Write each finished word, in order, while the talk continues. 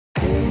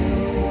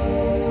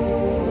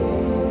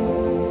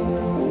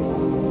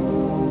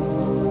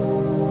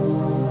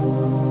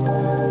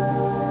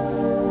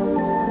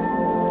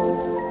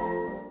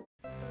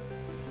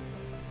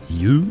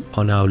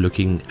are now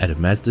looking at a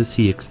Mazda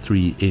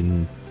CX-3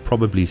 in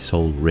probably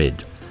Sol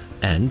Red,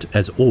 and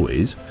as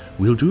always,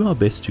 we'll do our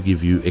best to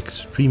give you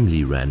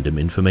extremely random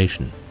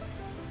information.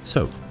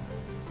 So,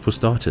 for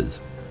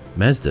starters,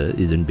 Mazda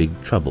is in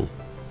big trouble.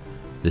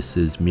 This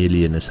is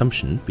merely an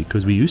assumption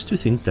because we used to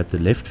think that the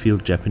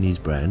left-field Japanese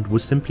brand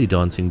was simply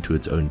dancing to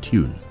its own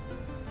tune.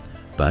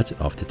 But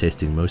after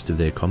testing most of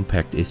their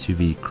compact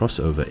SUV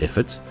crossover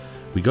efforts,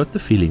 we got the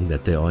feeling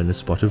that they are in a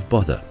spot of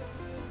bother.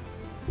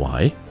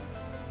 Why?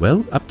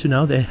 Well, up to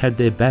now they had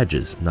their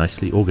badges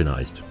nicely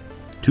organized.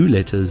 2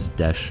 letters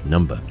dash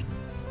number.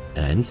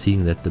 And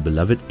seeing that the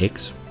beloved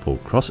X for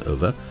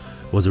crossover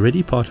was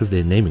already part of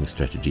their naming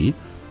strategy,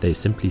 they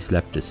simply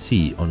slapped a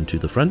C onto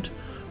the front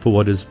for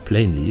what is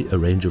plainly a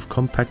range of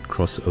compact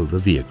crossover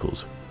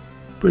vehicles.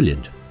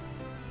 Brilliant.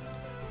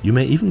 You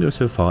may even go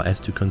so far as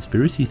to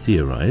conspiracy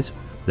theorize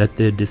that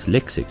they're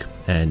dyslexic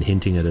and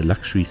hinting at a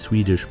luxury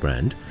Swedish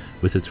brand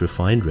with its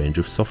refined range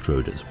of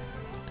soft-roaders.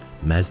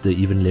 Mazda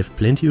even left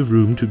plenty of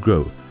room to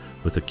grow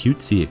with a cute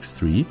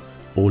CX-3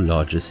 or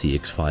larger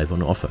CX-5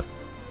 on offer.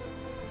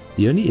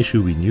 The only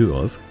issue we knew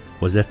of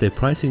was that their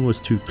pricing was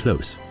too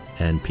close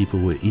and people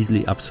were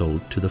easily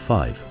upsold to the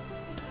 5.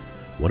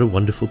 What a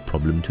wonderful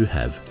problem to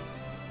have.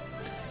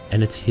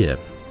 And it's here,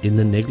 in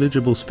the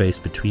negligible space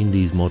between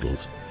these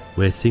models,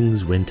 where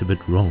things went a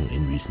bit wrong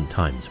in recent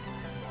times.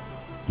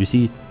 You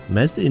see,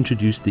 Mazda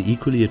introduced the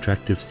equally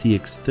attractive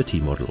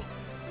CX-30 model,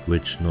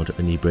 which not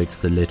only breaks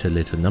the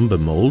letter number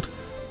mold,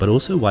 but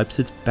also wipes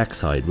its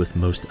backside with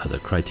most other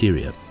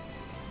criteria.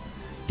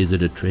 Is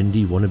it a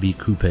trendy wannabe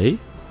coupe?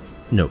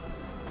 No.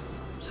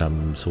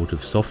 Some sort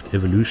of soft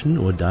evolution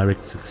or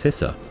direct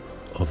successor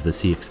of the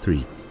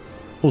CX-3?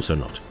 Also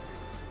not.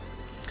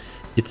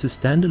 It's a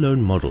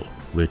standalone model,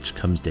 which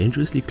comes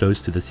dangerously close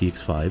to the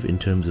CX-5 in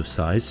terms of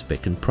size,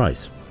 spec and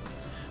price.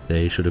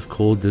 They should have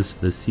called this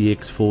the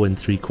CX-4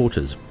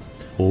 3/4,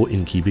 or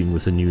in keeping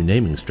with a new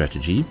naming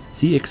strategy,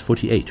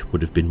 CX-48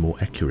 would have been more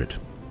accurate.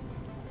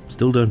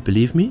 Still don't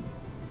believe me?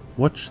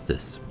 Watch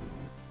this.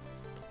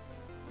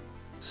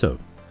 So,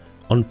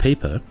 on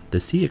paper, the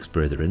CX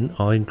brethren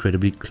are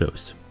incredibly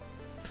close.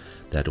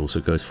 That also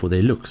goes for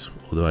their looks,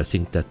 although I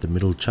think that the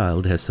middle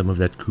child has some of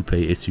that coupe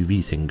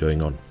SUV thing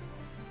going on.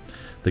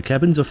 The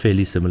cabins are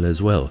fairly similar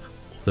as well,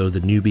 although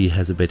the newbie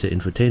has a better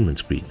infotainment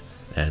screen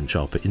and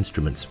sharper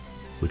instruments,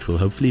 which will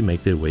hopefully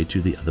make their way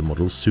to the other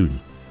models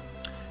soon.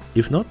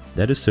 If not,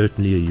 that is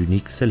certainly a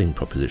unique selling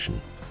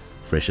proposition.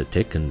 Fresher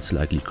tech and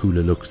slightly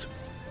cooler looks.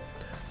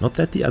 Not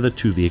that the other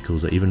two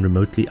vehicles are even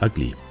remotely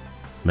ugly.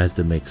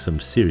 Mazda makes some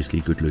seriously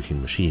good looking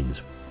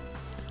machines.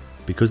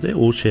 Because they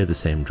all share the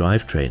same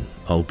drivetrain,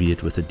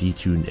 albeit with a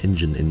detuned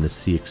engine in the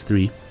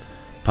CX-3,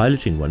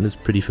 piloting one is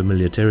pretty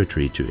familiar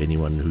territory to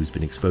anyone who's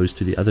been exposed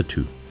to the other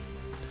two.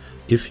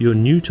 If you're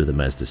new to the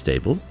Mazda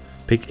stable,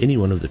 pick any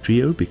one of the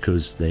trio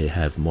because they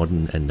have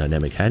modern and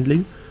dynamic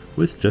handling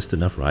with just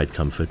enough ride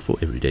comfort for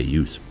everyday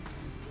use.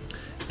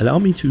 Allow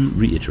me to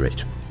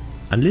reiterate,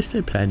 unless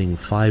they're planning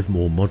 5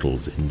 more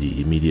models in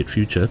the immediate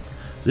future,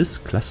 this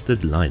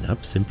clustered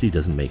lineup simply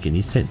doesn't make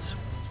any sense.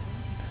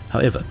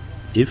 However,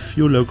 if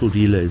your local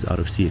dealer is out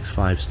of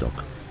CX-5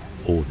 stock,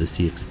 or the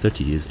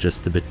CX-30 is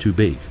just a bit too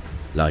big,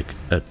 like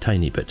a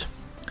tiny bit,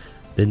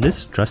 then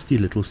this trusty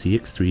little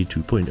CX-3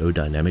 2.0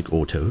 Dynamic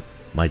Auto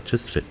might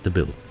just fit the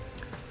bill.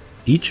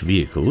 Each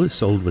vehicle is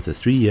sold with a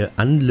 3-year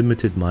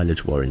unlimited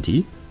mileage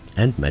warranty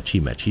and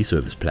matchy-matchy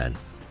service plan.